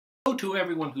Hello to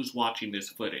everyone who's watching this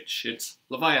footage. It's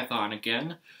Leviathan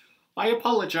again. I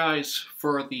apologize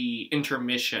for the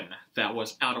intermission that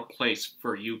was out of place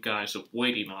for you guys of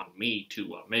waiting on me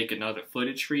to make another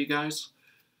footage for you guys.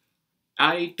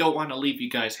 I don't want to leave you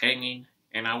guys hanging,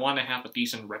 and I want to have a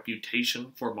decent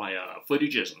reputation for my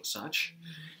footages and such.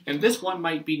 And this one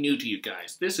might be new to you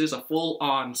guys. This is a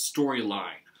full-on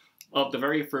storyline of the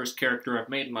very first character I've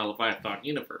made in my Leviathan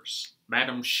universe,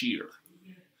 Madam Shear.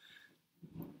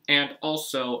 And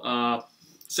also,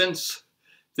 since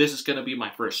this is going to be my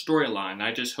first storyline,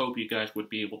 I just hope you guys would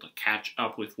be able to catch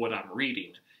up with what I'm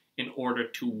reading in order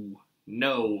to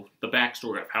know the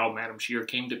backstory of how Madam Shear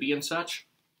came to be and such.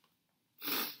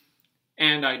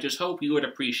 And I just hope you would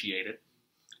appreciate it.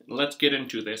 Let's get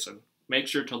into this and make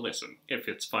sure to listen if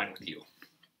it's fine with you.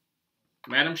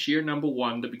 Madam Shear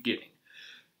 #1, The Beginning.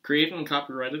 Created and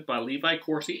copyrighted by Levi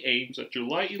Corsi Ames at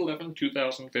July 11,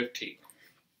 2015.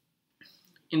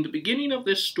 In the beginning of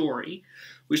this story,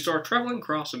 we start traveling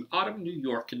across an autumn New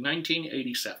York in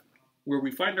 1987, where we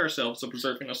find ourselves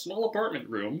observing a small apartment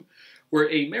room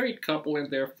where a married couple and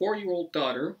their 4-year-old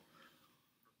daughter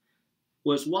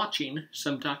was watching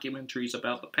some documentaries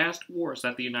about the past wars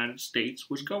that the United States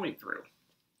was going through.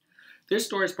 This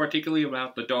story is particularly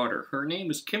about the daughter. Her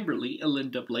name is Kimberly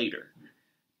Elinda Blaidr.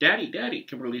 "Daddy, Daddy,"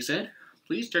 Kimberly said,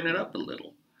 "please turn it up a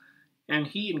little." And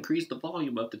he increased the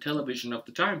volume of the television of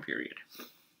the time period.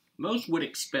 Most would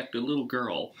expect a little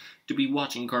girl to be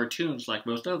watching cartoons like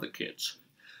most other kids.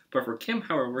 But for Kim,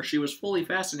 however, she was fully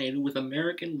fascinated with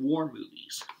American war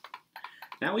movies.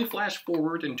 Now we flash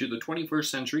forward into the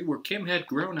 21st century, where Kim had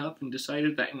grown up and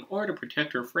decided that in order to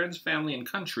protect her friends, family, and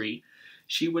country,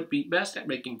 she would be best at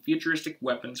making futuristic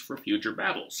weapons for future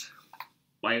battles.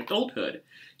 By adulthood,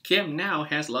 Kim now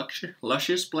has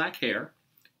luscious black hair,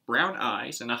 brown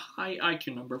eyes, and a high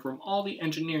IQ number from all the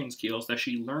engineering skills that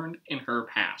she learned in her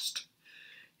past.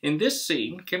 In this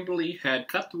scene, Kimberly had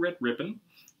cut the red ribbon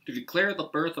to declare the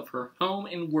birth of her home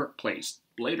and workplace,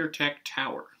 BlaidrTech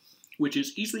Tower, which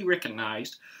is easily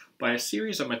recognized by a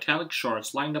series of metallic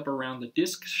shards lined up around the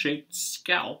disc-shaped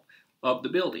scalp of the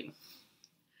building.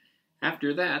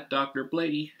 After that, Dr.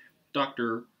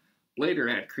 Blaidr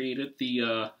had created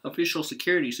the official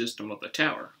security system of the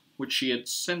tower, which she had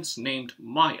since named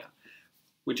Maya,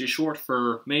 which is short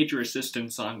for Major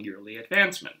Assistance on Yearly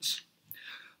Advancements.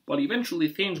 But eventually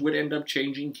things would end up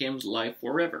changing Kim's life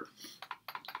forever.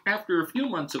 After a few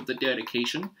months of the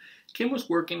dedication, Kim was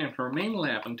working in her main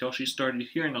lab until she started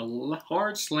hearing a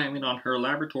hard slamming on her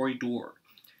laboratory door,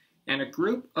 and a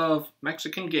group of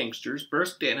Mexican gangsters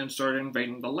burst in and started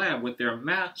invading the lab with their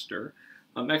master,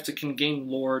 a Mexican gang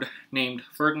lord named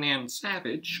Ferdinand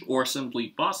Savage, or simply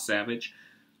Boss Savage,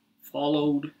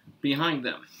 followed behind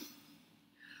them.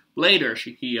 "Blaidr,"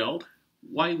 he yelled,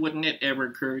 "why wouldn't it ever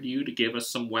occur to you to give us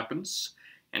some weapons?"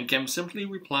 And Kim simply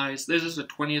replies, "This is the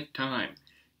 20th time.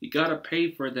 You gotta pay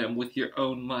for them with your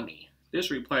own money."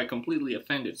 This reply completely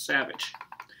offended Savage.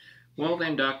 "Well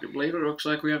then, Dr. Blaidr, looks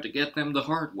like we have to get them the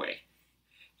hard way."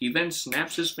 He then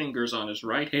snaps his fingers on his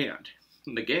right hand,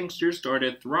 and the gangsters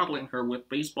started throttling her with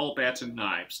baseball bats and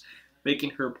knives,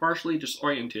 making her partially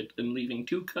disoriented and leaving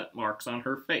 2 cut marks on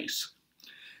her face.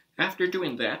 After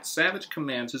doing that, Savage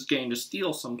commands his gang to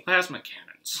steal some plasma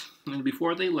cannons, and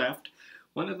before they left,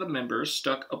 one of the members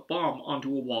stuck a bomb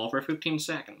onto a wall for 15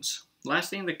 seconds.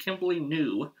 Last thing that Kimberly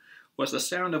knew was the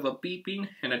sound of a beeping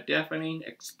and a deafening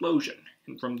explosion,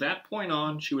 and from that point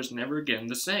on, she was never again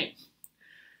the same.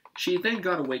 She then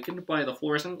got awakened by the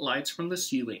fluorescent lights from the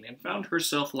ceiling and found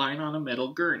herself lying on a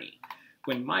metal gurney,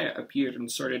 when Maya appeared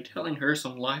and started telling her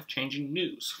some life-changing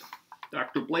news.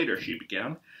 "Dr. Blaidr," she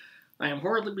began, "I am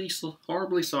horribly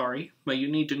sorry, but you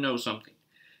need to know something."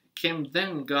 Kim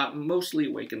then got mostly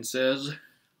awake and says,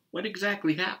 "What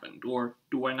exactly happened, or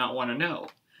do I not want to know?"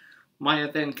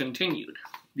 Maya then continued,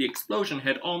 "The explosion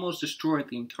had almost destroyed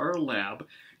the entire lab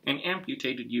and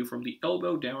amputated you from the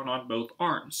elbow down on both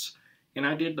arms, and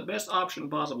I did the best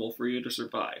option possible for you to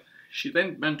survive." She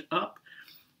then bent up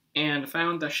and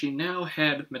found that she now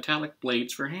had metallic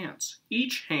blades for hands.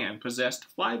 Each hand possessed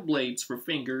 5 blades for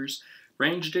fingers,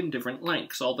 ranged in different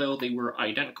lengths, although they were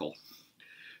identical.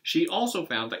 She also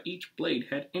found that each blade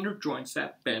had inner joints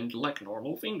that bend like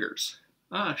normal fingers.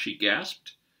 "Ah," she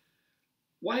gasped.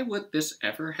 "Why would this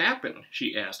ever happen?"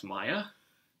 she asked Maya.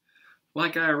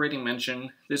 "Like I already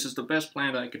mentioned, this is the best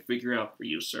plan I could figure out for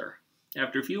you, sir."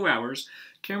 After a few hours,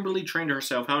 Kimberly trained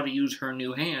herself how to use her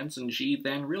new hands, and she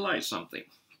then realized something.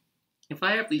 "If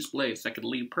I have these blades that could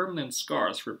leave permanent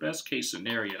scars for best case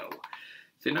scenario,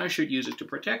 then I should use it to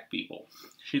protect people."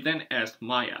 She then asked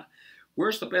Maya,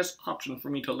 "Where's the best option for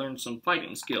me to learn some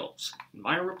fighting skills?" And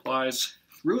Maya replies,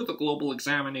 Through the global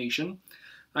examination,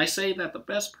 I say that the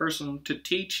best person to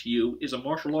teach you is a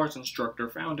martial arts instructor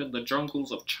found in the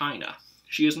jungles of China.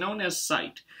 She is known as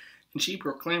Sight, and she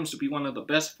proclaims to be one of the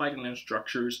best fighting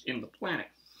instructors in the planet.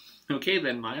 Okay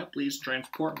then, Maya, please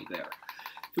transport me there.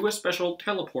 Through a special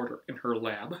teleporter in her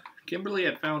lab, Kimberly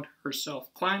had found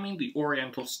herself climbing the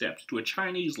oriental steps to a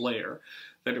Chinese lair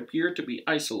that appeared to be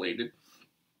isolated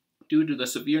due to the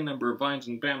severe number of vines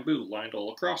and bamboo lined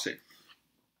all across it.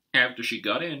 After she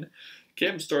got in,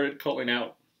 Kim started calling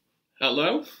out,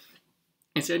 "Hello?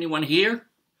 Is anyone here?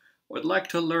 Would like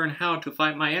to learn how to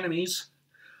fight my enemies?"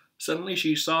 Suddenly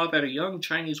she saw that a young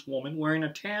Chinese woman wearing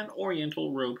a tan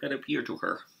oriental robe had appeared to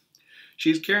her. She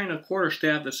is carrying a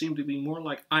quarterstaff that seemed to be more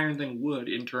like iron than wood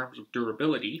in terms of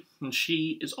durability, and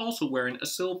she is also wearing a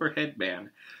silver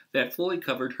headband that fully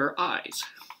covered her eyes.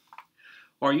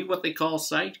 "Are you what they call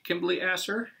Sight?" Kimberly asked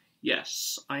her.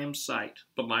 "Yes, I am Sight,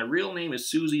 but my real name is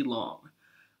Susie Long.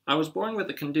 I was born with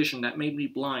a condition that made me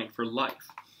blind for life,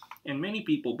 and many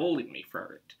people bullied me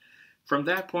for it. From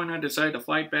that point, I decided to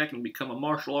fight back and become a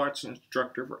martial arts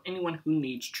instructor for anyone who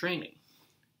needs training."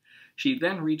 She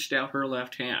then reached out her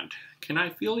left hand. "Can I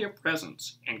feel your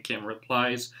presence?" And Kim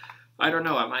replies, "I don't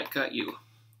know, I might cut you."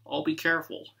 "I'll be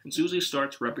careful." And Susie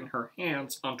starts rubbing her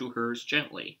hands onto hers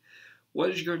gently. "What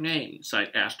is your name?"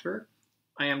 Sight asked her.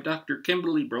 "I am Dr.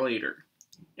 Kimberly Blaidr."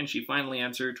 And she finally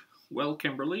answered, "Well,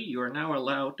 Kimberly, you are now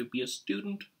allowed to be a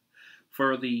student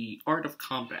for the art of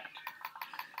combat."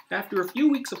 After a few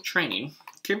weeks of training,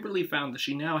 Kimberly found that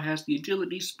she now has the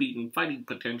agility, speed, and fighting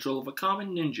potential of a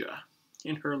common ninja.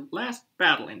 In her last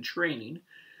battle and training,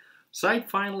 Sight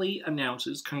finally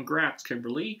announces, "Congrats,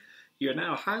 Kimberly. You're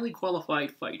now a highly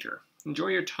qualified fighter. Enjoy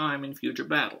your time in future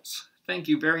battles." "Thank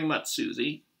you very much,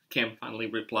 Susie," Kim finally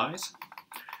replies.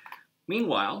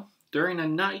 Meanwhile, during a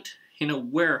night in a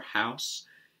warehouse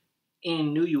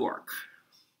in New York,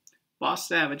 Boss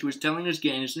Savage was telling his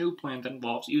gang his new plan that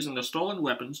involves using the stolen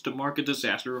weapons to mark a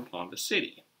disaster upon the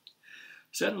city.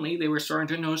 Suddenly, they were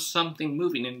starting to notice something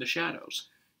moving in the shadows.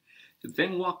 It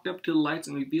then walked up to the lights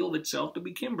and revealed itself to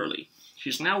be Kimberly.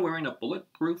 She's now wearing a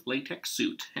bulletproof latex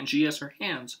suit, and she has her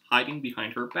hands hiding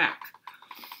behind her back.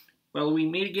 "Well, we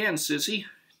meet again, sissy.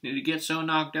 Did you get so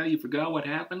knocked out you forgot what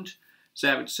happened?"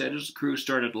 Savage said as the crew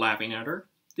started laughing at her.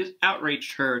 This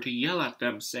outraged her to yell at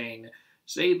them, saying,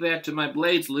 "Say that to my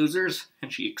blades, losers,"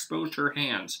 and she exposed her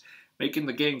hands, making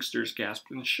the gangsters gasp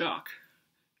in shock.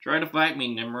 "Try to fight me,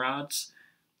 Nimrods."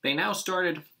 They now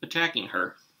started attacking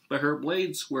her, but her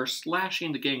blades were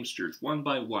slashing the gangsters one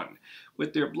by one,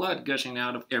 with their blood gushing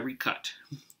out of every cut.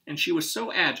 And she was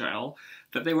so agile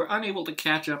that they were unable to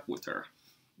catch up with her.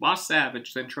 Boss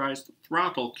Savage then tries to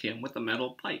throttle Kim with a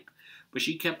metal pipe, but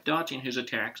she kept dodging his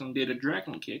attacks and did a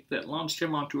dragon kick that launched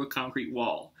him onto a concrete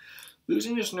wall.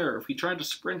 Losing his nerve, he tried to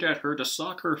sprint at her to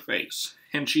sock her face,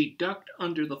 and she ducked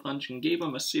under the punch and gave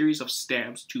him a series of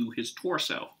stabs to his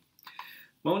torso.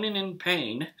 Moaning in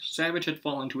pain, Savage had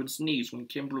fallen to his knees when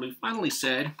Kimberly finally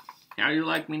said, "How you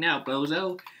like me now,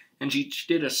 bozo?" And she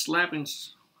did a slapping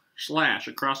slash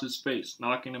across his face,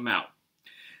 knocking him out.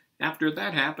 After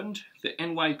that happened, the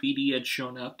NYPD had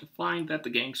shown up to find that the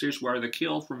gangsters were either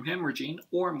killed from hemorrhaging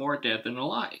or more dead than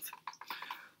alive.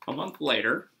 A month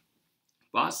later,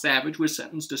 Boss Savage was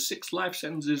sentenced to 6 life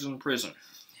sentences in prison,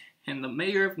 and the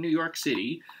mayor of New York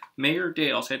City, Mayor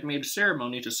Dales, had made a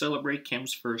ceremony to celebrate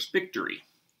Kim's first victory.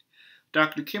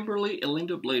 Dr. Kimberly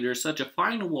Elinda Blaidr is such a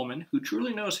fine woman who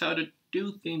truly knows how to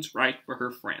do things right for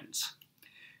her friends.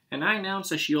 And I announce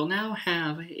that she'll now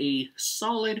have a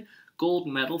solid gold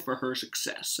medal for her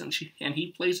success, and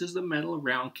he places the medal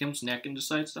around Kim's neck and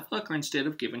decides to hug her instead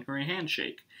of giving her a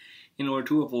handshake, in order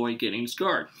to avoid getting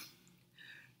scarred.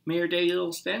 Mayor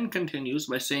Dales then continues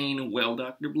by saying, "Well,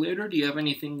 Dr. Blaidr, do you have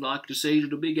anything you'd like to say to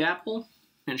the Big Apple?"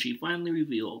 And she finally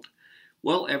revealed,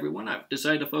 "Well, everyone, I've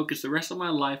decided to focus the rest of my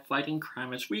life fighting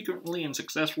crime as frequently and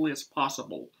successfully as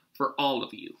possible for all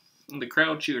of you." And the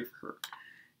crowd cheered for her.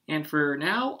 "And for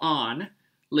now on,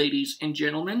 ladies and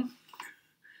gentlemen,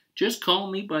 just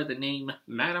call me by the name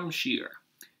Madam Shear,"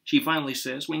 she finally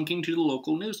says, winking to the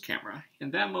local news camera,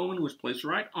 and that moment was placed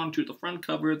right onto the front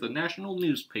cover of the national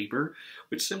newspaper,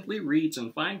 which simply reads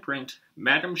in fine print,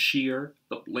 "Madam Shear,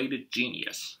 the Bladed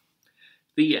Genius."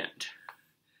 The end.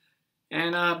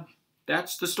 And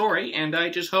that's the story, and I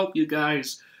just hope you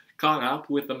guys caught up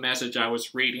with the message I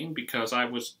was reading, because I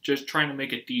was just trying to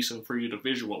make it decent for you to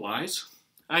visualize.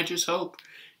 I just hope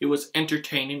it was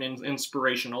entertaining and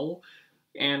inspirational,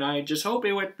 and I just hope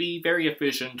it would be very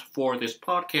efficient for this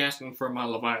podcast and for my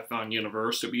Leviathan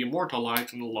Universe to be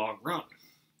immortalized in the long run.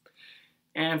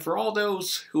 And for all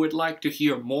those who would like to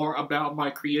hear more about my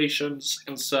creations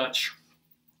and such,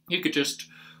 you could just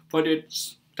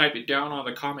type it down on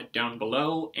the comment down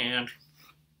below, and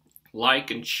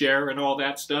like and share and all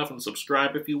that stuff, and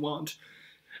subscribe if you want.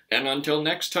 And until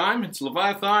next time, it's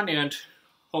Leviathan, and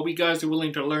hope you guys are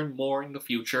willing to learn more in the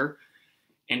future.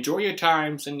 Enjoy your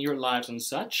times and your lives and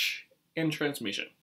such in transmission.